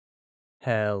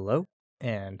Hello,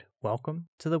 and welcome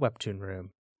to the Webtoon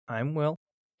Room. I'm Will,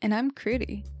 And I'm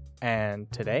Crudy.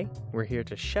 and today we're here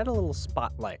to shed a little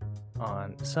spotlight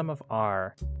on some of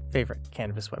our favorite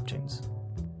Canvas webtoons.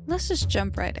 Let's just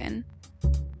jump right in.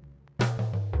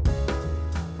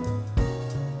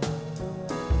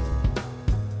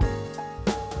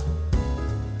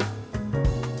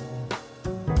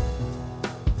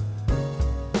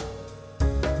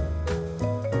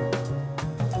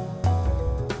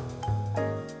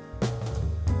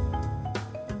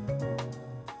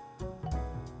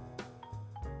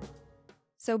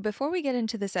 So before we get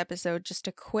into this episode, just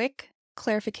a quick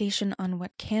clarification on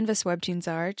what Canvas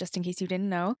webtoons are, just in case you didn't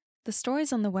know. The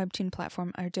stories on the Webtoon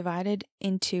platform are divided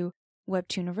into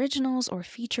Webtoon originals or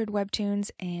featured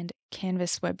webtoons and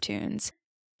Canvas webtoons.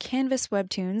 Canvas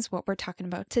webtoons, what we're talking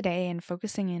about today and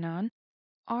focusing in on,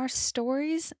 are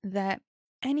stories that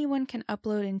anyone can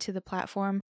upload into the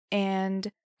platform,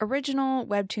 and original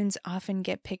webtoons often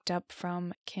get picked up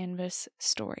from Canvas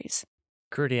stories.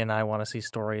 Crudy and I want to see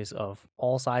stories of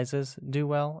all sizes do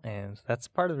well, and that's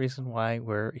part of the reason why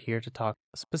we're here to talk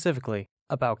specifically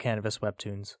about Canvas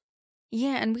webtoons.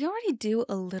 Yeah, and we already do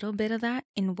a little bit of that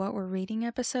in What We're Reading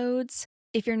episodes.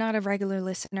 If you're not a regular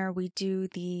listener, we do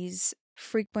these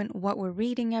frequent What We're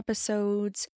Reading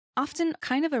episodes, often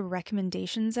kind of a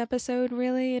recommendations episode,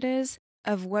 really, it is,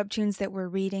 of webtoons that we're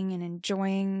reading and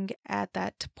enjoying at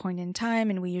that point in time,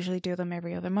 and we usually do them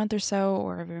every other month or so,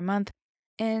 or every month.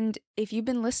 And if you've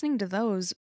been listening to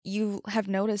those, you have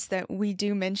noticed that we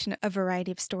do mention a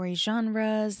variety of story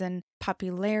genres and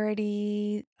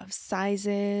popularity of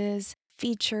sizes,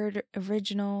 featured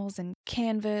originals, and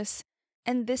Canvas.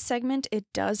 And this segment, it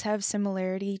does have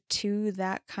similarity to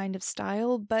that kind of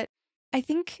style, but I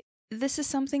think this is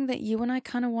something that you and I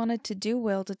kind of wanted to do,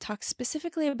 Will, to talk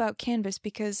specifically about Canvas,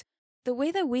 because the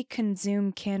way that we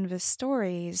consume Canvas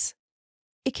stories,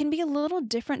 it can be a little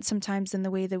different sometimes than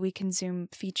the way that we consume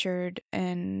featured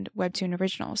and webtoon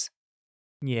originals.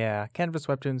 Yeah, Canvas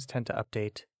webtoons tend to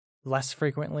update less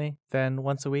frequently than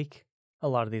once a week. A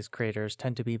lot of these creators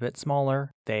tend to be a bit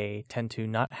smaller. They tend to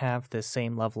not have the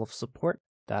same level of support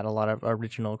that a lot of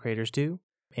original creators do.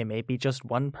 It may be just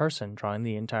one person drawing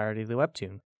the entirety of the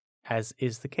webtoon, as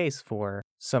is the case for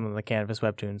some of the Canvas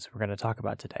webtoons we're going to talk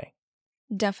about today.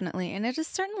 Definitely, and it is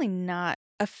certainly not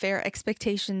a fair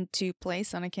expectation to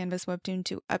place on a Canvas webtoon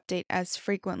to update as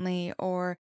frequently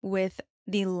or with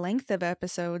the length of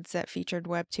episodes that featured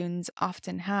webtoons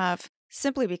often have,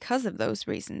 simply because of those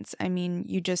reasons. I mean,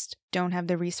 you just don't have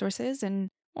the resources, and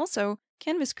also,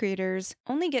 Canvas creators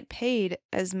only get paid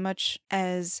as much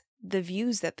as the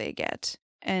views that they get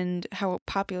and how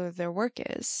popular their work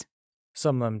is.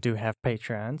 Some of them do have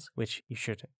Patreons, which you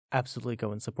should absolutely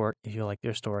go and support if you like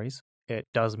their stories. It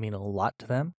does mean a lot to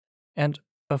them. And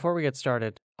before we get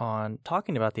started on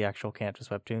talking about the actual Canvas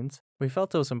webtoons, we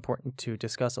felt it was important to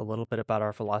discuss a little bit about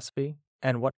our philosophy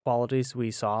and what qualities we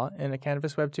saw in a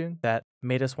Canvas webtoon that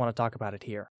made us want to talk about it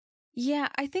here. Yeah,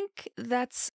 I think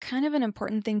that's kind of an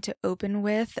important thing to open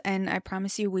with, and I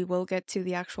promise you we will get to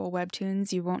the actual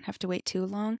webtoons. You won't have to wait too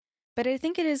long. But I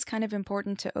think it is kind of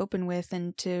important to open with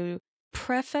and to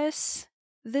preface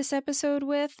this episode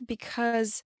with,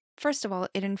 because first of all,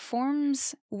 it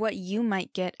informs what you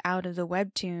might get out of the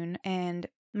webtoon and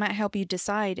might help you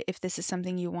decide if this is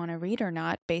something you want to read or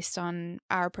not based on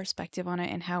our perspective on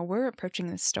it and how we're approaching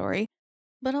this story.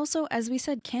 But also, as we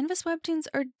said, Canvas webtoons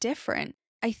are different.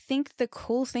 I think the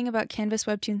cool thing about Canvas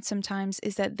webtoons sometimes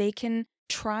is that they can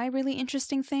try really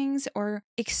interesting things or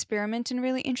experiment in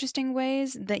really interesting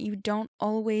ways that you don't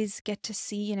always get to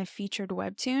see in a featured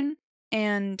webtoon.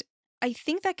 And I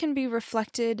think that can be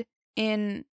reflected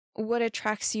in what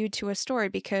attracts you to a story,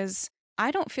 because I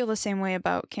don't feel the same way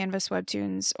about Canvas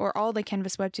webtoons or all the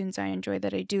Canvas webtoons I enjoy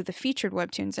that I do the featured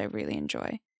webtoons I really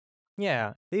enjoy.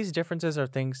 Yeah, these differences are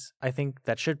things I think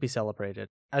that should be celebrated.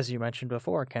 As you mentioned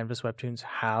before, Canvas webtoons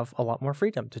have a lot more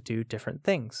freedom to do different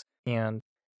things. And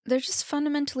they're just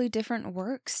fundamentally different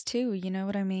works too, you know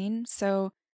what I mean?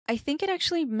 So I think it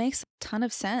actually makes a ton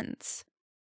of sense.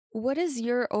 What is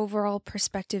your overall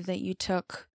perspective that you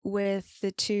took with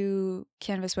the two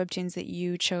Canvas webtoons that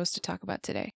you chose to talk about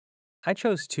today? I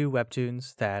chose two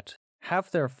webtoons that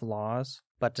have their flaws,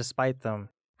 but despite them,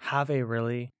 have a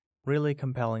really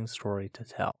compelling story to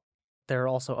tell. There are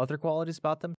also other qualities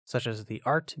about them, such as the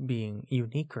art being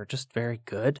unique or just very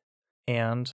good.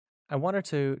 And I wanted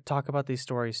to talk about these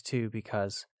stories too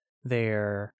because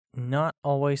they're not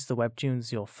always the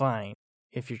webtoons you'll find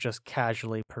if you're just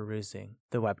casually perusing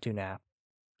the Webtoon app.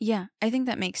 Yeah, I think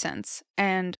that makes sense,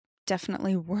 and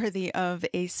definitely worthy of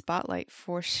a spotlight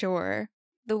for sure.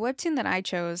 The webtoon that I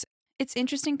chose, it's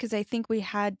interesting because I think we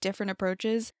had different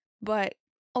approaches, but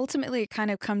ultimately it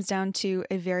kind of comes down to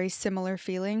a very similar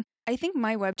feeling. I think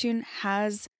my webtoon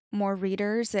has more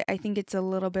readers. I think it's a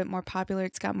little bit more popular.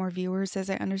 It's got more viewers,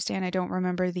 as I understand. I don't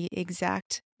remember the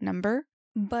exact number,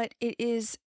 but it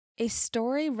is a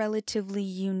story relatively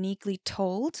uniquely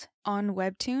told on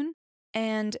Webtoon.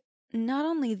 And not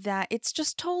only that, it's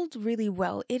just told really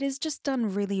well. It is just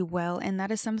done really well. And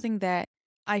that is something that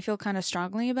I feel kind of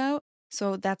strongly about.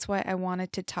 So that's why I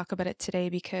wanted to talk about it today,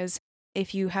 because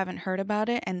if you haven't heard about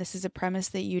it and this is a premise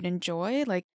that you'd enjoy,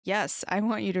 like, yes, I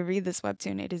want you to read this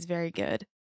Webtoon. It is very good.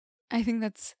 I think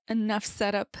that's enough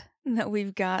setup that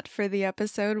we've got for the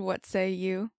episode. What say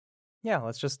you? Yeah,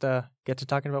 let's just get to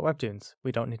talking about Webtoons.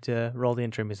 We don't need to roll the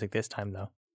intro music this time, though.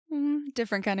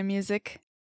 Different kind of music.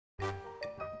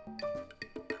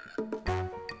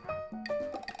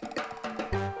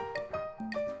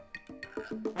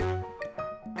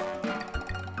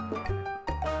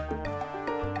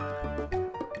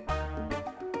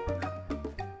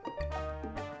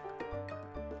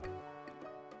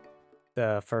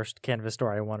 The first canvas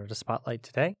story I wanted to spotlight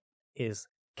today is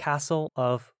Castle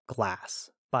of Glass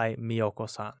by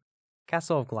Miyoko-san.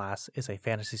 Castle of Glass is a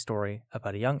fantasy story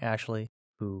about a young Ashley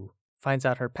who finds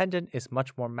out her pendant is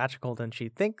much more magical than she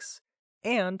thinks,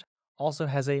 and also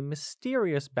has a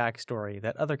mysterious backstory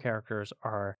that other characters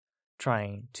are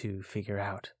trying to figure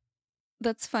out.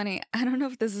 That's funny. I don't know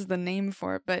if this is the name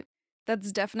for it, but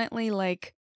that's definitely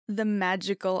like the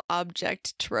magical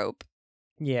object trope.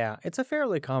 Yeah, it's a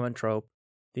fairly common trope.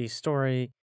 The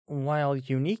story, while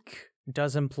unique,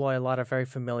 does employ a lot of very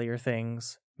familiar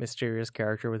things. Mysterious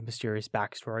character with mysterious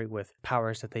backstory with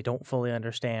powers that they don't fully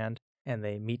understand, and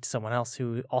they meet someone else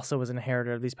who also is an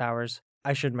inheritor of these powers.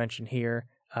 I should mention here,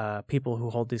 people who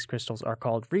hold these crystals are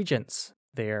called regents.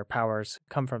 Their powers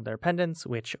come from their pendants,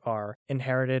 which are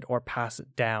inherited or passed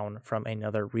down from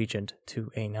another regent to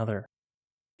another.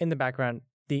 In the background,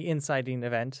 the inciting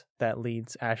event that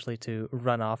leads Ashley to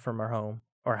run off from her home,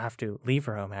 or have to leave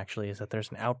her home actually, is that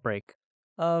there's an outbreak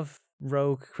of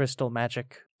rogue crystal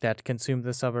magic that consumed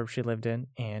the suburb she lived in,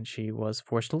 and she was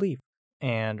forced to leave,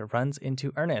 and runs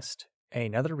into Ernest,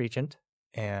 another regent,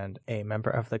 and a member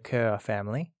of the Coeur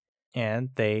family, and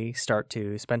they start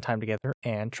to spend time together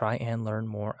and try and learn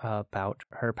more about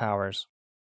her powers.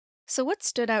 So what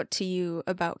stood out to you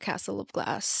about Castle of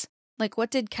Glass? Like,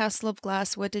 what did Castle of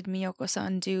Glass, what did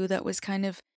Miyoko-san do that was kind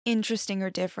of interesting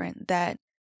or different that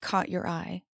caught your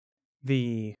eye?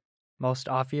 The most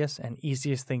obvious and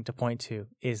easiest thing to point to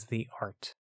is the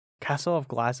art. Castle of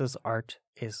Glass's art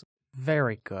is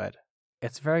very good.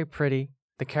 It's very pretty.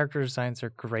 The character designs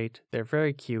are great. They're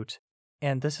very cute.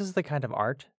 And this is the kind of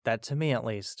art that, to me at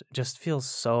least, just feels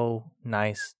so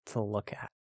nice to look at.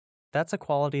 That's a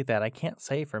quality that I can't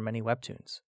say for many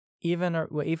webtoons. Even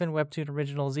webtoon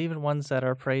originals, even ones that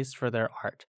are praised for their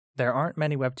art. There aren't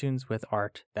many webtoons with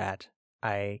art that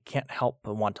I can't help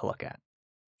but want to look at.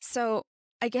 So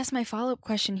I guess my follow-up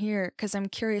question here, because I'm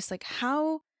curious, like,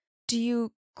 how do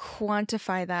you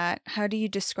quantify that? How do you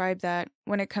describe that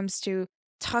when it comes to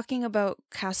talking about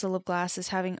Castle of Glass as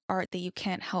having art that you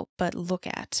can't help but look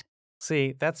at?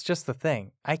 See, that's just the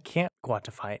thing. I can't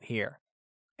quantify it here.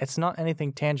 It's not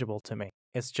anything tangible to me.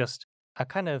 It's just a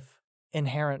kind of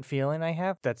inherent feeling I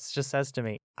have that just says to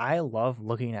me, I love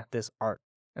looking at this art.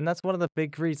 And that's one of the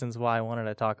big reasons why I wanted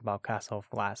to talk about Castle of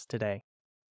Glass today.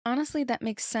 Honestly, that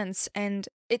makes sense. And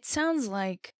it sounds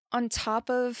like on top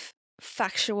of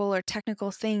factual or technical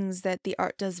things that the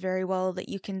art does very well that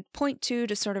you can point to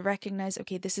sort of recognize,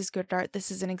 okay, this is good art.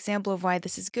 This is an example of why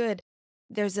this is good.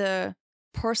 There's a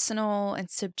personal and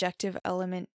subjective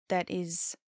element that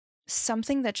is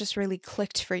something that just really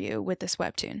clicked for you with this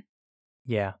webtoon.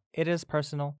 Yeah, it is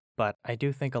personal, but I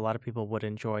do think a lot of people would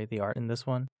enjoy the art in this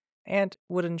one and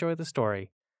would enjoy the story.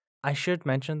 I should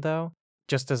mention, though,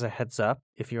 just as a heads up,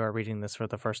 if you are reading this for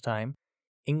the first time,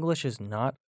 English is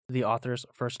not the author's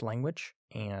first language,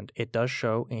 and it does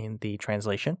show in the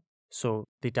translation. So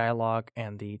the dialogue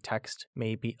and the text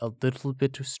may be a little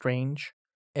bit strange.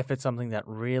 If it's something that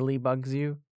really bugs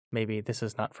you, maybe this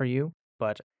is not for you,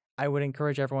 but I would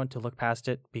encourage everyone to look past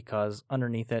it because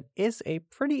underneath it is a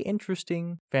pretty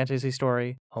interesting fantasy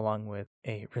story along with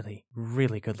a really,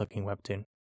 really good looking webtoon.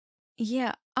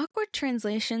 Yeah, awkward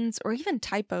translations or even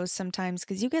typos sometimes,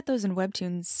 because you get those in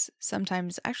webtoons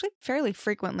sometimes, actually fairly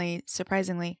frequently,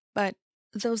 surprisingly. But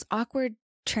those awkward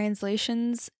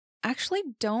translations actually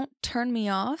don't turn me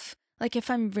off. Like if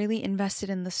I'm really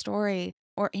invested in the story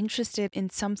or interested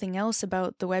in something else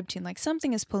about the webtoon, like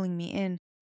something is pulling me in,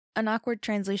 an awkward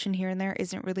translation here and there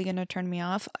isn't really going to turn me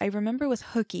off. I remember with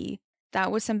Hooky,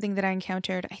 that was something that I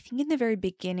encountered, I think in the very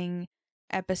beginning.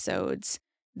 episodes,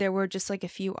 there were just like a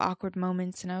few awkward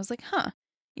moments, and I was like, huh.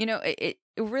 It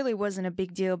really wasn't a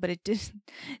big deal, but it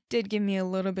did give me a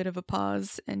little bit of a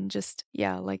pause and just,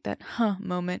 yeah, like that huh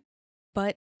moment.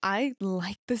 But I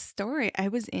liked the story. I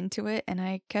was into it and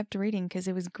I kept reading because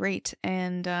it was great.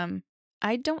 And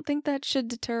I don't think that should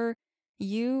deter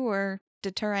you or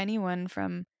deter anyone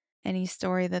from any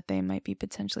story that they might be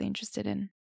potentially interested in.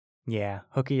 Yeah,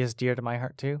 Hooky is dear to my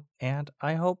heart too, and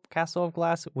I hope Castle of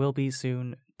Glass will be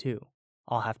soon too.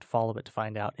 I'll have to follow it to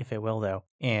find out if it will though,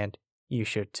 and you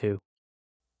should too.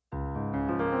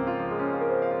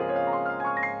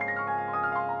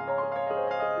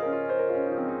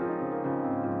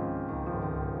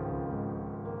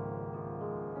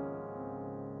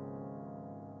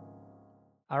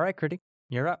 All right, Critic,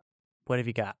 you're up. What have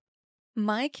you got?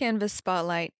 My Canvas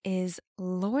spotlight is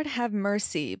Lord Have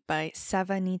Mercy by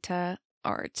Savanita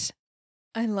Art.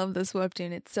 I love this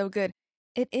webtoon. It's so good.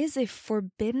 It is a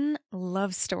forbidden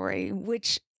love story,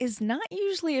 which is not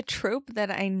usually a trope that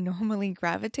I normally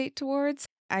gravitate towards.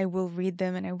 I will read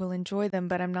them and I will enjoy them,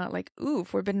 but I'm not like, ooh,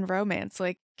 forbidden romance.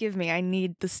 Like, give me, I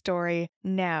need the story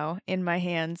now in my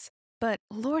hands. But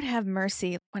Lord Have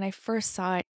Mercy, when I first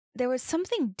saw it, there was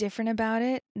something different about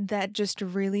it that just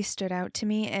really stood out to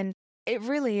me. And it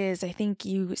really is. I think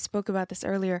you spoke about this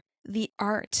earlier. The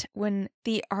art, when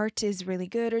the art is really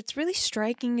good or it's really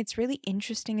striking, it's really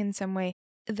interesting in some way,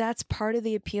 that's part of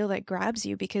the appeal that grabs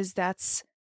you because that's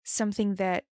something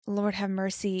that Lord Have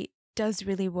Mercy does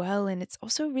really well. And it's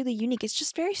also really unique. It's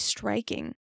just very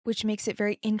striking, which makes it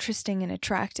very interesting and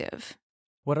attractive.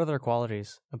 What other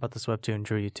qualities about this webtoon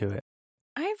drew you to it?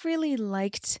 I really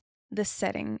liked the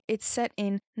setting. It's set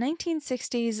in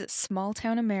 1960s small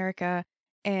town America,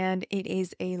 and it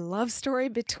is a love story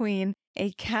between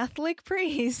a Catholic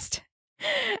priest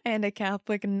and a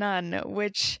Catholic nun,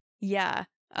 which, yeah,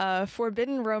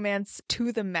 forbidden romance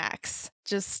to the max.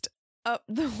 Just up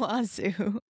the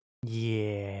wazoo.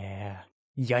 Yeah.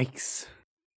 Yikes.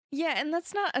 Yeah, and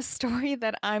that's not a story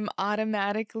that I'm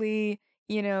automatically,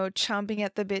 chomping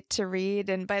at the bit to read.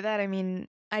 And by that, I mean,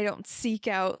 I don't seek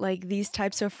out like these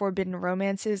types of forbidden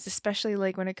romances, especially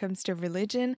like when it comes to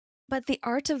religion. But the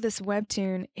art of this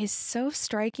webtoon is so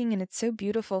striking and it's so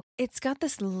beautiful. It's got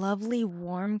this lovely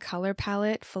warm color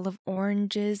palette full of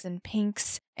oranges and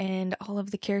pinks, and all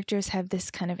of the characters have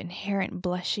this kind of inherent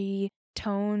blushy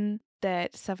tone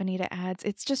that Savanita adds.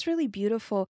 It's just really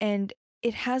beautiful, and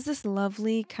it has this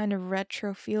lovely kind of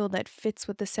retro feel that fits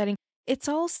with the setting. It's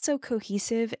all so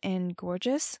cohesive and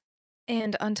gorgeous.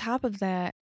 And on top of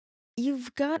that,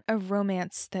 you've got a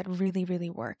romance that really, really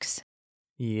works.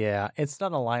 Yeah, it's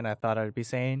not a line I thought I'd be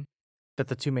saying, that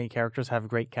the two main characters have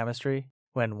great chemistry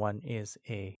when one is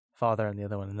a father and the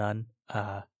other one a nun.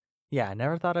 Yeah, I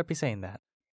never thought I'd be saying that.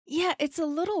 Yeah, it's a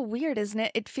little weird, isn't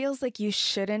it? It feels like you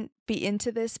shouldn't be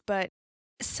into this, but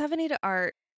Savanita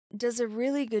Art does a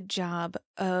really good job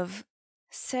of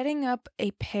setting up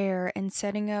a pair and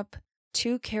setting up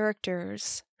two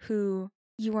characters who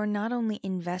you are not only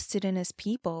invested in as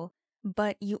people,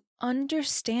 but you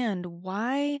understand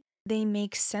why they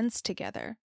make sense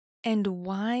together and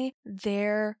why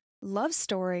their love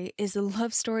story is a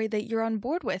love story that you're on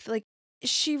board with. Like,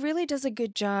 she really does a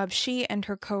good job. She and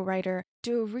her co-writer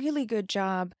do a really good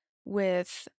job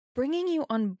with bringing you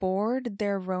on board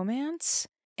their romance,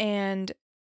 and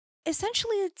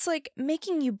essentially it's like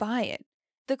making you buy it.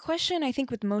 The question I think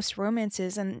with most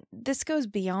romances, and this goes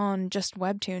beyond just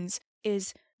webtoons,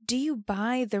 is do you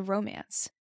buy the romance?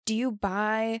 Do you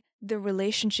buy the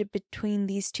relationship between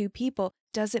these two people?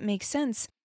 Does it make sense?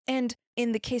 And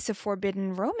in the case of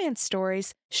forbidden romance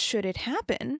stories, should it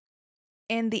happen?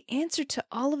 And the answer to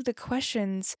all of the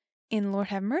questions in Lord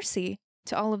Have Mercy,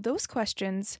 to all of those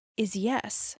questions, is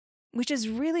yes, which is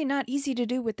really not easy to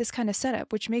do with this kind of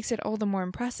setup, which makes it all the more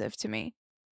impressive to me.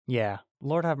 Yeah,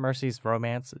 Lord Have Mercy's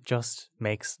romance just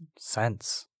makes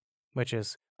sense, which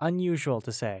is unusual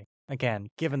to say, again,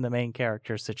 given the main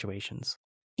character's situations.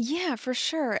 Yeah, for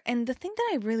sure. And the thing that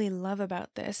I really love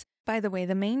about this, by the way,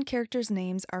 the main characters'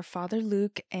 names are Father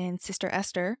Luke and Sister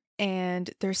Esther, and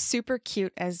they're super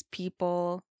cute as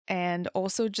people, and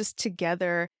also just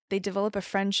together. They develop a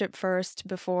friendship first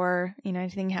before,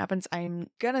 anything happens. I'm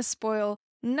gonna spoil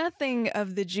nothing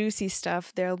of the juicy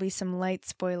stuff. There'll be some light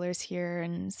spoilers here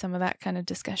and some of that kind of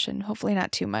discussion. Hopefully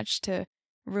not too much to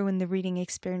ruin the reading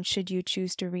experience should you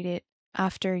choose to read it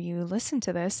after you listen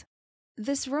to this.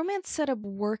 This romance setup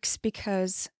works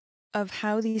because of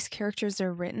how these characters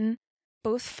are written.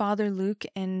 Both Father Luke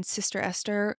and Sister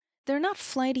Esther, they're not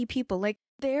flighty people. Like,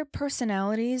 their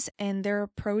personalities and their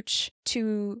approach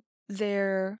to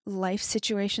their life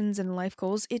situations and life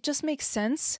goals, it just makes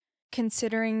sense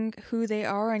considering who they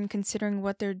are and considering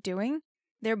what they're doing,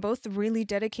 they're both really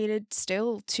dedicated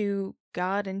still to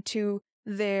God and to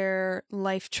their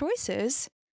life choices.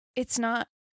 It's not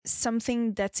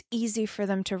something that's easy for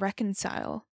them to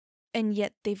reconcile. And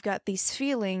yet they've got these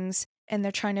feelings and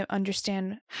they're trying to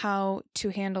understand how to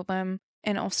handle them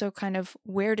and also kind of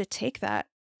where to take that.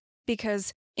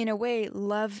 Because in a way,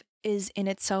 love is in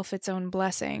itself its own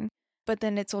blessing. But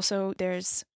then it's also,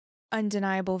 there's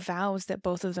undeniable vows that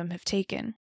both of them have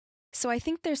taken. So I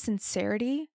think their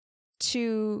sincerity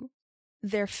to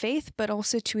their faith, but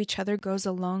also to each other, goes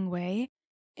a long way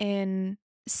in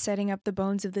setting up the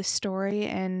bones of this story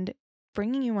and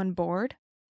bringing you on board.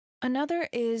 Another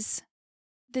is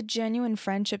the genuine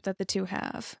friendship that the two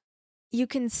have. You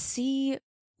can see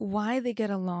why they get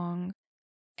along,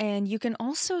 and you can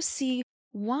also see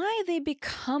why they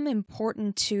become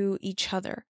important to each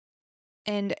other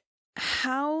and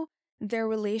how their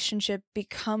relationship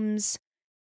becomes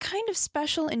kind of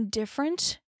special and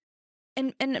different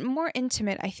and more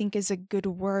intimate, I think is a good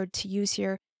word to use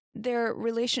here. Their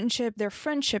relationship, their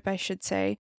friendship, I should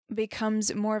say,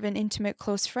 becomes more of an intimate,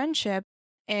 close friendship,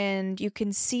 and you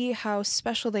can see how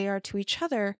special they are to each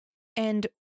other and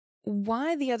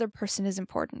why the other person is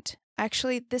important.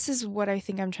 Actually, this is what I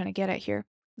think I'm trying to get at here.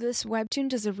 This webtoon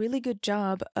does a really good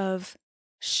job of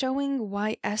showing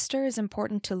why Esther is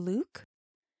important to Luke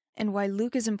and why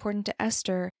Luke is important to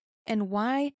Esther and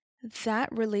why that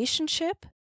relationship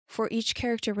for each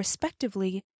character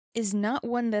respectively is not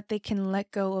one that they can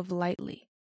let go of lightly,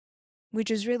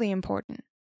 which is really important.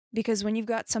 Because when you've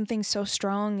got something so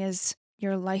strong as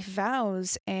your life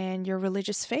vows and your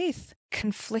religious faith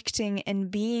conflicting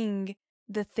and being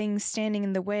the thing standing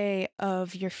in the way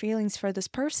of your feelings for this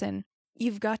person,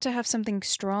 you've got to have something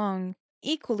strong,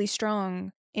 equally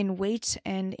strong in weight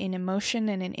and in emotion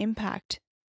and in impact,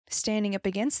 standing up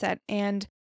against that. And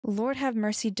Lord Have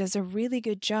Mercy does a really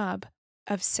good job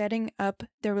of setting up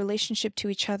their relationship to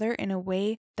each other in a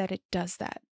way that it does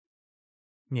that.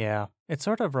 Yeah, it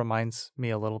sort of reminds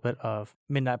me a little bit of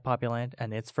Midnight Poppyland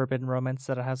and its forbidden romance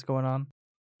that it has going on.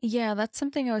 Yeah, that's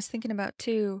something I was thinking about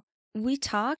too. We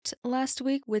talked last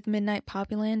week with Midnight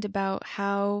Poppyland about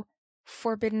how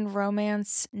forbidden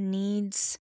romance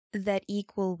needs that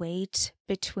equal weight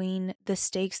between the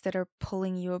stakes that are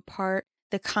pulling you apart,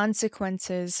 the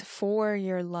consequences for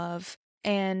your love,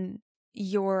 and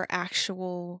your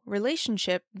actual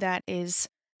relationship that is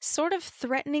sort of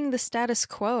threatening the status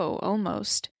quo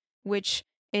almost, which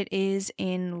it is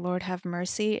in Lord Have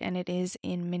Mercy and it is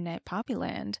in Midnight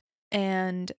Poppyland.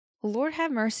 And Lord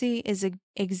Have Mercy is an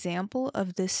example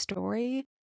of this story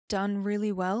done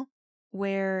really well,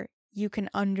 where you can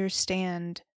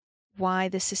understand why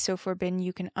this is so forbidden.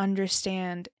 You can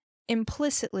understand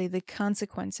implicitly the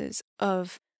consequences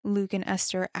of Luke and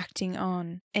Esther acting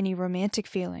on any romantic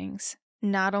feelings.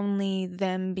 Not only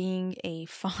them being a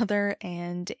father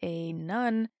and a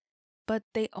nun, but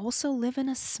they also live in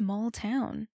a small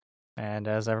town. And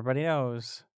as everybody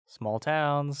knows, small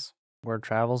towns, word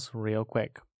travels real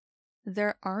quick.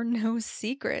 There are no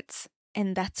secrets.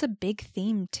 And that's a big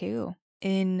theme too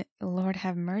in Lord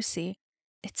Have Mercy.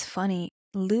 It's funny.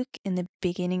 Luke, in the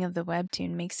beginning of the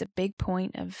webtoon, makes a big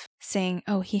point of saying,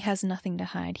 oh, he has nothing to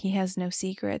hide. He has no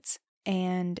secrets.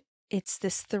 And it's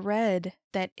this thread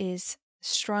that is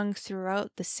strung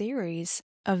throughout the series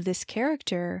of this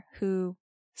character who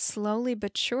slowly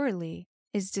but surely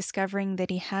is discovering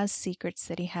that he has secrets,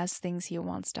 that he has things he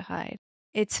wants to hide.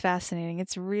 It's fascinating.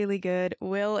 It's really good.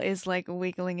 Will is like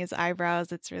wiggling his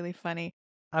eyebrows. It's really funny.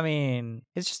 I mean,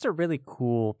 it's just a really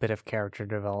cool bit of character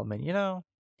development, you know?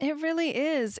 It really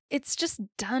is. It's just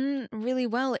done really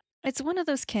well. It's one of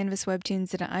those Canvas webtoons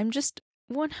that I'm just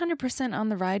 100% on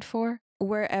the ride for.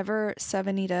 Wherever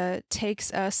Savanita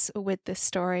takes us with this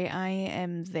story, I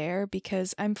am there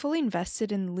because I'm fully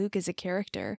invested in Luke as a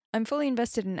character. I'm fully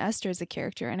invested in Esther as a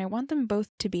character, and I want them both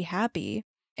to be happy.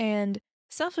 And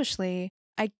selfishly,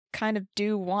 I kind of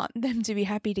do want them to be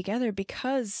happy together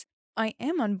because I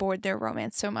am on board their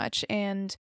romance so much.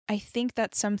 And I think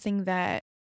that's something that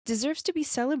deserves to be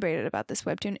celebrated about this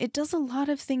webtoon. It does a lot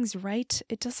of things right.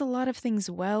 It does a lot of things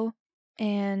well.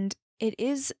 And it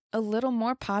is a little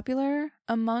more popular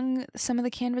among some of the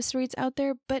Canvas reads out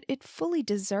there, but it fully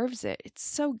deserves it. It's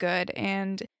so good.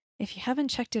 And if you haven't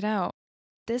checked it out,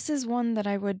 this is one that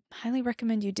I would highly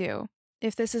recommend you do,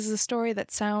 if this is a story that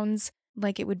sounds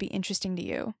like it would be interesting to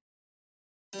you.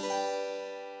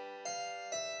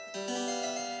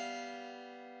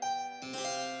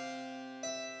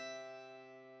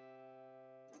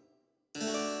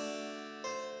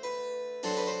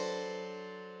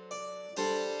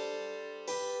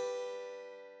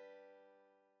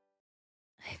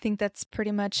 think that's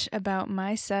pretty much about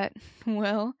my set.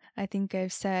 Well, I think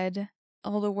I've said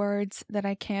all the words that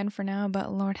I can for now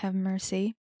about Lord Have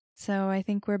Mercy. So I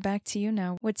think we're back to you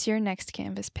now. What's your next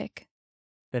canvas pick?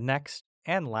 The next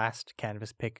and last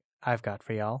canvas pick I've got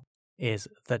for y'all is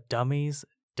The Dummy's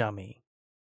Dummy.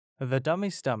 The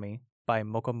Dummy's Dummy by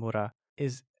Mokomura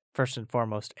is first and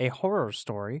foremost a horror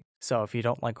story. So if you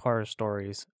don't like horror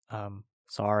stories,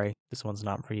 sorry, this one's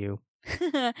not for you.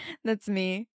 That's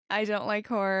me. I don't like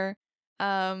horror.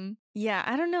 Yeah,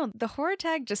 I don't know. The horror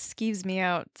tag just skeeves me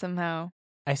out somehow.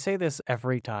 I say this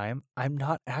every time. I'm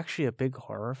not actually a big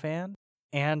horror fan,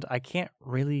 and I can't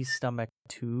really stomach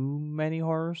too many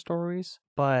horror stories,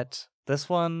 but this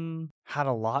one had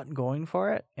a lot going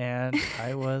for it, and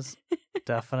I was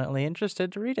definitely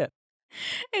interested to read it.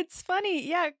 It's funny,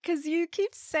 yeah, because you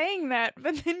keep saying that,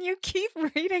 but then you keep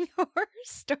reading horror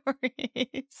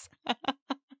stories.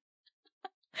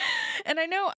 And I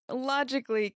know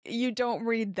logically you don't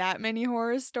read that many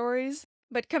horror stories,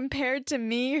 but compared to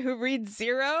me who reads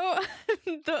zero,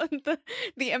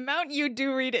 the amount you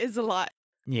do read is a lot.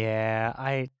 Yeah,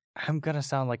 I'm gonna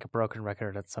sound like a broken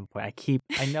record at some point.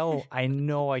 I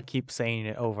know I keep saying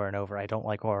it over and over. I don't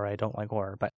like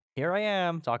horror, but here I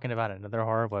am talking about another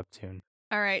horror webtoon.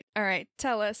 All right.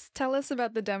 Tell us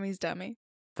about The Dummy's Dummy.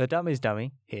 The Dummy's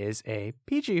Dummy is a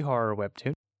PG horror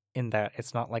webtoon in that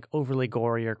it's not like overly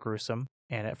gory or gruesome,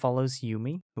 and it follows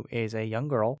Yumi, who is a young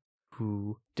girl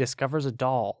who discovers a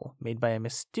doll made by a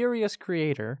mysterious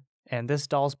creator, and this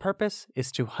doll's purpose is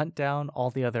to hunt down all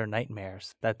the other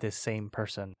nightmares that this same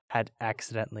person had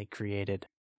accidentally created.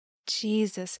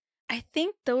 Jesus, I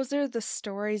think those are the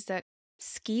stories that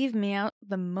skeeve me out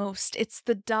the most. It's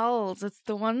the dolls. It's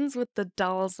the ones with the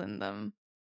dolls in them.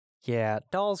 Yeah,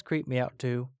 dolls creep me out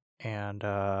too, and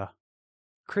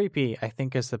creepy, I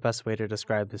think, is the best way to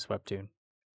describe this webtoon.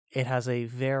 It has a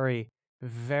very,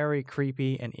 very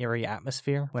creepy and eerie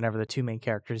atmosphere whenever the two main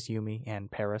characters, Yumi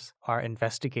and Paris, are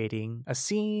investigating a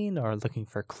scene or looking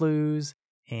for clues,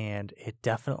 and it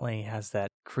definitely has that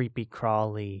creepy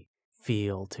crawly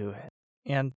feel to it.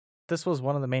 And this was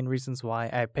one of the main reasons why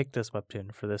I picked this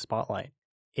webtoon for this spotlight.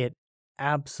 It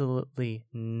absolutely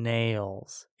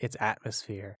nails its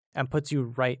atmosphere and puts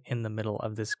you right in the middle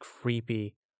of this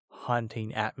creepy,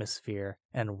 haunting atmosphere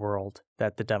and world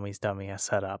that The Dummy's Dummy has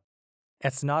set up.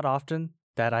 It's not often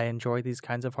that I enjoy these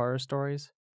kinds of horror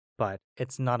stories, but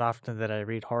it's not often that I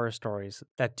read horror stories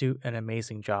that do an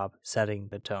amazing job setting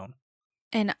the tone.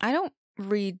 And I don't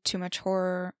read too much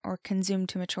horror or consume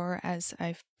too much horror, as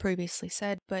I've previously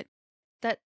said, but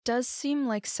that does seem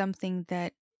like something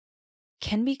that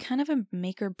can be kind of a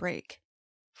make or break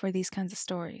for these kinds of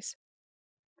stories.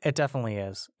 It definitely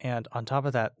is. And on top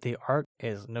of that, the art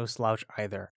is no slouch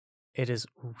either. It is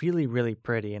really, really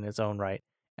pretty in its own right.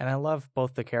 And I love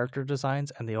both the character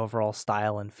designs and the overall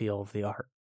style and feel of the art.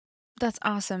 That's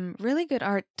awesome. Really good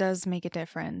art does make a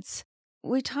difference.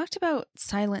 We talked about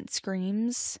silent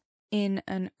screams in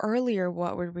an earlier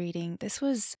What We're Reading. This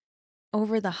was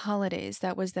over the holidays.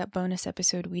 That was that bonus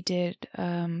episode we did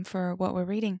for What We're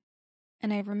Reading.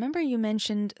 And I remember you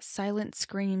mentioned silent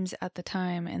screams at the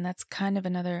time, and that's kind of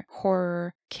another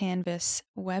horror canvas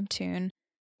webtoon.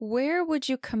 How would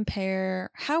you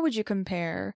compare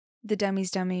The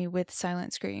Dummy's Dummy with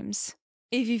Silent Screams,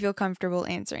 if you feel comfortable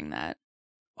answering that?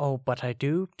 Oh, but I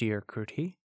do, dear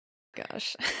Kruti.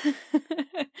 Gosh.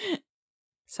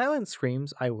 Silent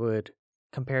Screams I would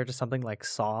compare to something like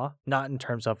Saw, not in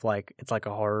terms of like it's like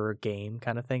a horror game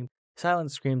kind of thing.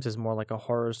 Silent Screams is more like a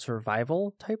horror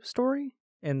survival type story,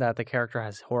 in that the character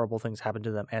has horrible things happen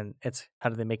to them and it's how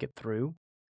do they make it through.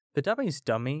 The Dummy's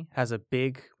Dummy has a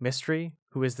big mystery.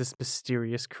 Who is this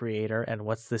mysterious creator and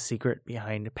what's the secret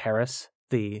behind Paris,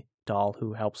 the doll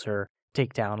who helps her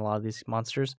take down a lot of these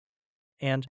monsters?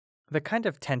 And the kind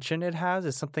of tension it has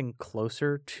is something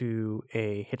closer to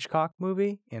a Hitchcock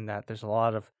movie, in that there's a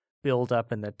lot of build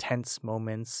up in the tense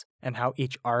moments and how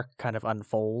each arc kind of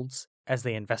unfolds as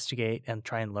they investigate and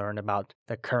try and learn about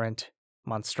the current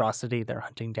monstrosity they're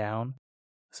hunting down.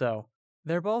 So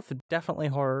they're both definitely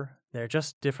horror. They're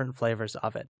just different flavors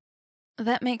of it.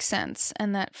 That makes sense,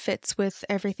 and that fits with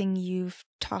everything you've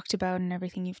talked about and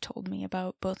everything you've told me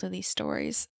about both of these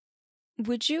stories.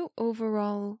 Would you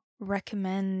overall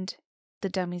recommend The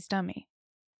Dummy's Dummy?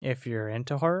 If you're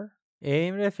into horror,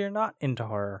 even if you're not into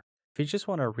horror, if you just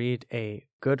want to read a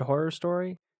good horror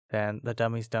story, then The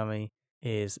Dummy's Dummy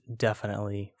is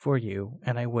definitely for you,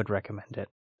 and I would recommend it.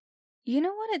 You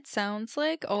know what it sounds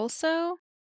like also?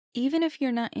 Even if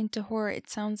you're not into horror, it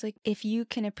sounds like if you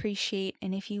can appreciate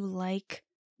and if you like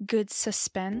good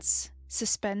suspense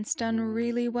done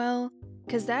really well,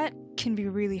 because that can be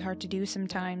really hard to do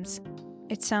sometimes.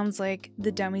 it sounds like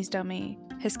the Dummy's Dummy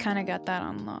has kind of got that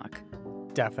on lock.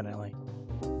 Definitely.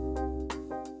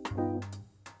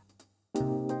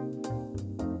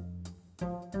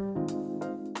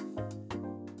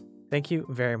 Thank you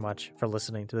very much for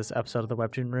listening to this episode of the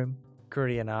Webtoon Room.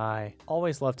 Gertie and I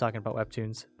always love talking about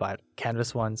webtoons, but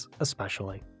Canvas ones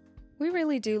especially. We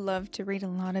really do love to read a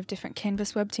lot of different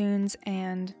Canvas webtoons,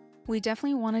 and we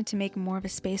definitely wanted to make more of a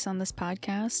space on this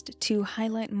podcast to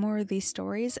highlight more of these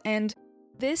stories. And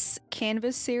this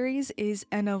Canvas series is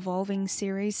an evolving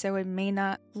series, so it may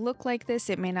not look like this,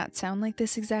 it may not sound like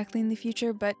this exactly in the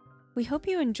future, but we hope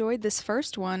you enjoyed this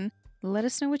first one. Let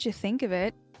us know what you think of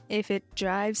it. If it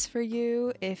jives for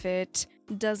you, if it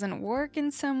doesn't work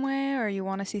in some way, or you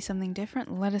want to see something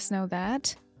different, let us know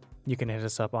that. You can hit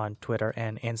us up on Twitter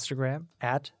and Instagram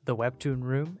at The Webtoon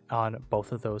Room on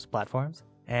both of those platforms.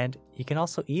 And you can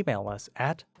also email us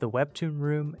at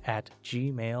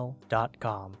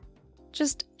thewebtoonroom@gmail.com.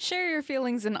 Just share your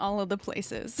feelings in all of the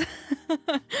places.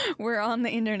 We're on the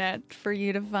internet for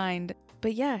you to find.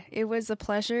 But yeah, it was a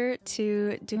pleasure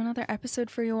to do another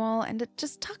episode for you all and to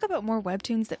just talk about more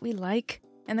webtoons that we like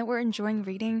and that we're enjoying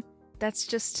reading. That's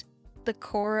just the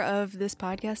core of this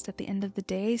podcast at the end of the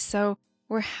day. So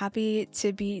we're happy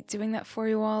to be doing that for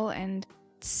you all and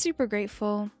super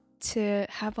grateful to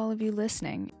have all of you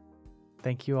listening.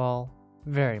 Thank you all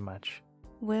very much.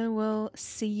 We will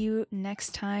see you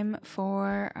next time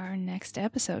for our next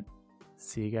episode.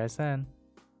 See you guys then.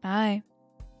 Bye.